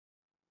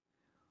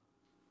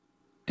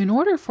In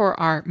order for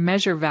our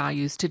measure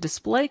values to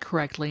display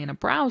correctly in a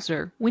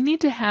browser, we need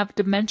to have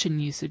dimension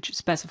usage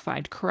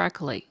specified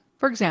correctly.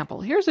 For example,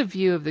 here's a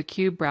view of the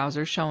Cube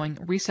browser showing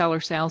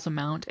reseller sales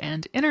amount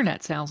and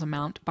internet sales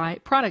amount by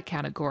product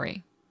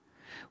category.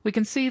 We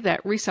can see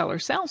that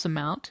reseller sales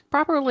amount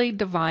properly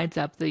divides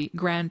up the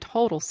grand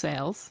total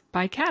sales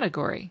by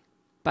category,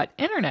 but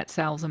internet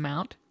sales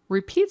amount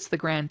repeats the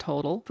grand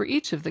total for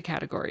each of the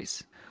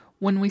categories.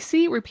 When we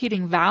see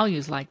repeating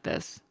values like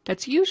this,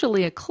 that's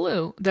usually a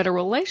clue that a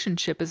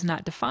relationship is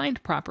not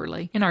defined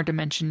properly in our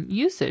dimension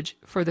usage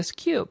for this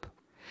cube.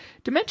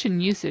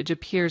 Dimension usage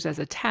appears as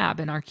a tab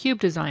in our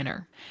Cube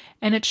Designer,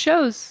 and it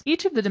shows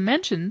each of the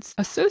dimensions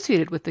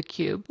associated with the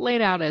cube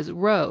laid out as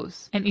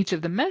rows, and each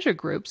of the measure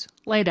groups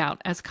laid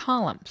out as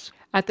columns.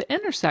 At the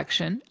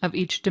intersection of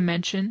each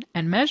dimension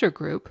and measure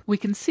group, we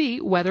can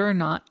see whether or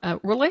not a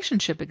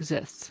relationship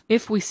exists.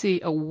 If we see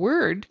a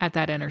word at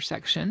that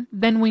intersection,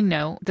 then we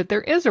know that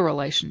there is a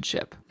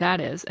relationship. That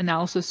is,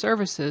 Analysis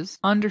Services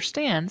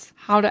understands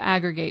how to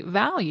aggregate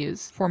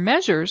values for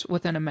measures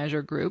within a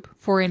measure group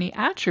for any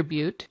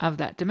attribute of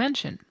that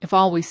dimension. If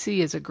all we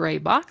see is a gray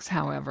box,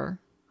 however,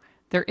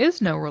 there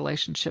is no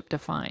relationship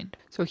defined.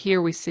 So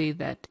here we see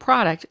that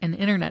product and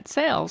internet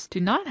sales do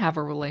not have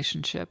a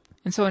relationship.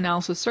 And so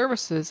Analysis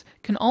Services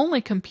can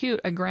only compute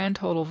a grand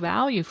total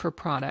value for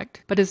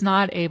product, but is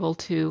not able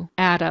to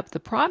add up the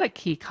product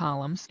key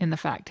columns in the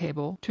fact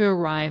table to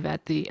arrive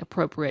at the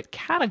appropriate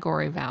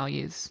category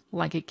values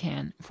like it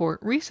can for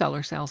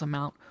reseller sales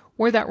amount,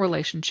 where that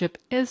relationship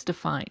is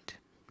defined.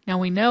 Now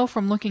we know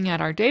from looking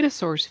at our data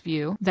source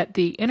view that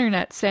the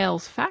internet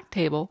sales fact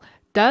table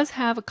does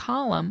have a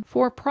column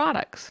for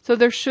products, so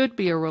there should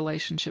be a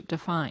relationship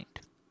defined.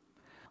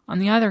 On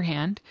the other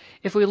hand,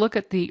 if we look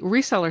at the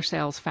reseller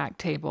sales fact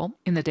table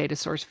in the data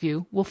source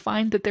view, we'll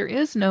find that there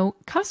is no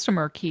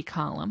customer key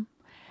column,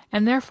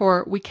 and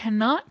therefore we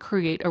cannot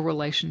create a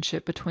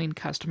relationship between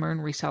customer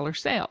and reseller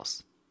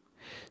sales.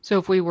 So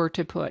if we were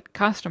to put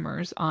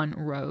customers on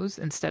rows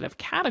instead of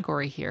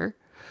category here,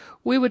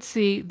 we would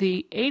see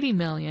the 80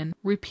 million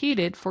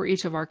repeated for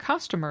each of our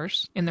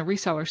customers in the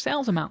reseller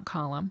sales amount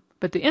column,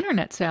 but the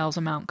internet sales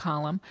amount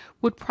column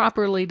would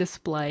properly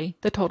display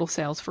the total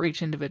sales for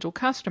each individual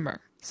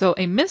customer. So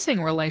a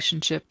missing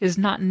relationship is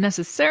not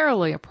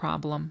necessarily a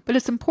problem, but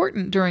it's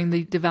important during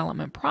the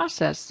development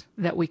process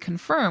that we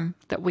confirm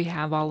that we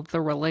have all of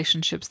the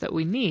relationships that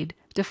we need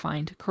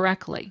defined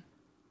correctly.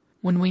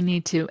 When we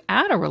need to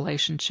add a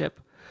relationship,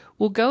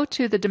 we'll go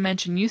to the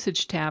Dimension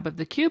Usage tab of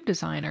the Cube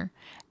Designer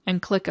and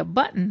click a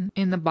button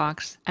in the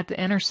box at the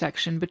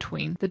intersection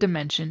between the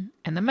dimension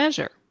and the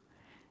measure.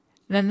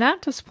 Then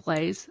that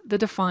displays the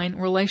Define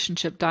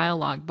Relationship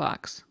dialog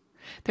box.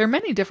 There are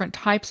many different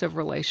types of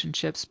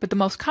relationships, but the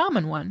most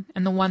common one,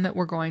 and the one that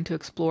we're going to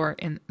explore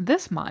in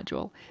this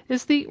module,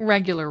 is the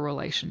regular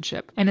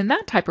relationship. And in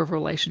that type of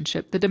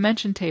relationship, the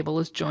dimension table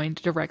is joined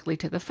directly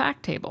to the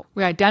fact table.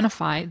 We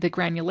identify the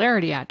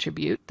granularity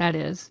attribute, that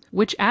is,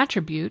 which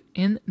attribute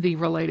in the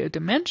related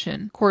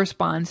dimension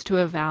corresponds to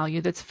a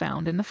value that's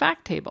found in the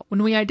fact table.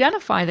 When we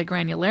identify the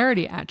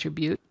granularity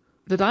attribute,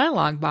 the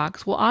dialog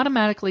box will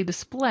automatically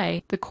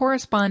display the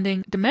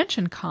corresponding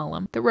dimension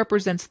column that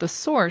represents the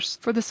source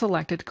for the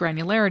selected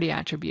granularity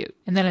attribute.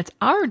 And then it's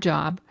our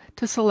job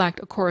to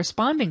select a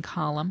corresponding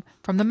column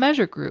from the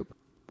measure group.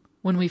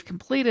 When we've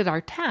completed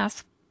our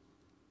task,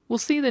 we'll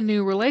see the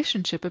new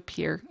relationship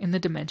appear in the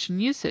dimension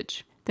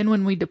usage. Then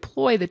when we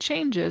deploy the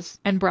changes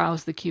and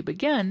browse the cube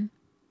again,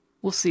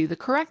 we'll see the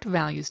correct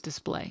values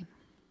display.